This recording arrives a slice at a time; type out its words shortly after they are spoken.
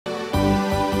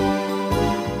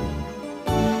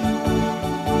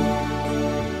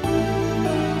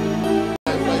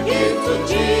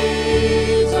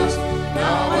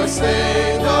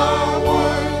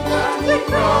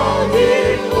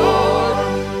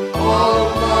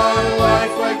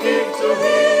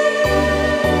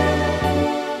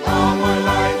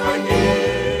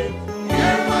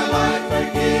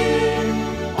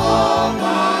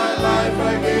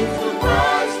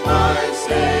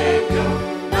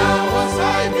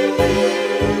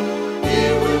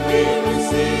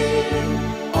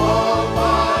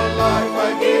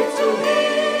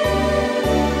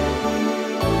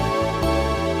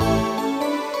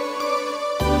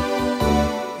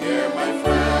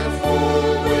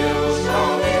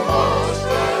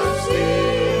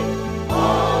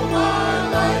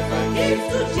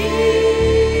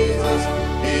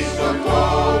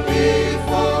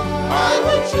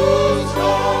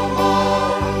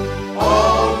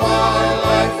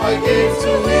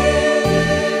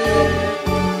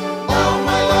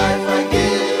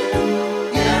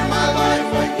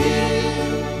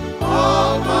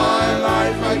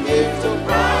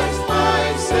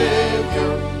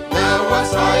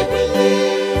as I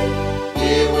believe,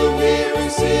 He will be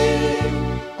received.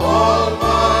 All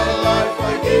my life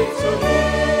I give to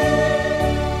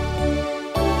Him.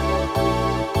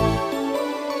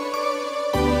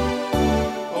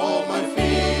 All my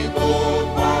feeble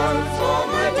parts, all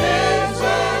my days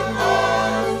and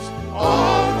hours,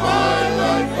 all my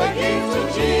life I give to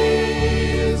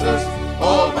Jesus.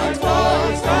 All my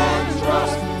thoughts and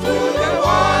trust to the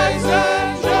wise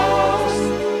and just.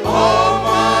 All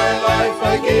my life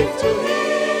I give to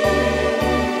Him.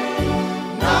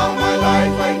 Now my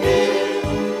life I give,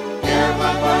 yeah,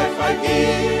 my life I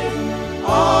give.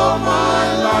 All my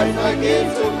life I give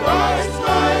to Christ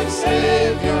my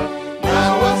Savior.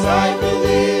 Now as I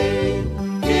believe,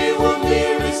 He will be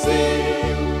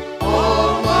received.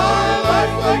 All my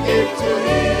life I give to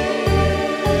Him.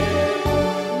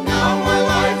 Now my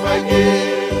life I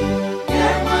give,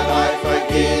 yeah, my life I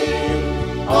give.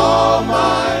 All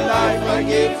my life I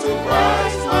give to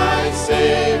Christ my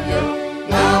Savior.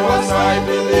 Now as I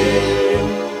believe,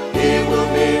 He will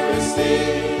be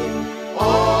received.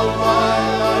 All my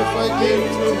life I give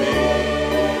to Him.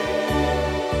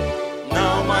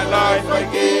 Now my life I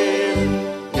give,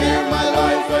 yeah, my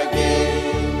life I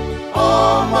give.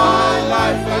 All my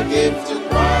life I give to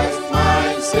Christ my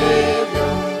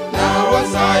Savior. Now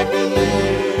as I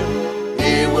believe,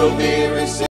 He will be received.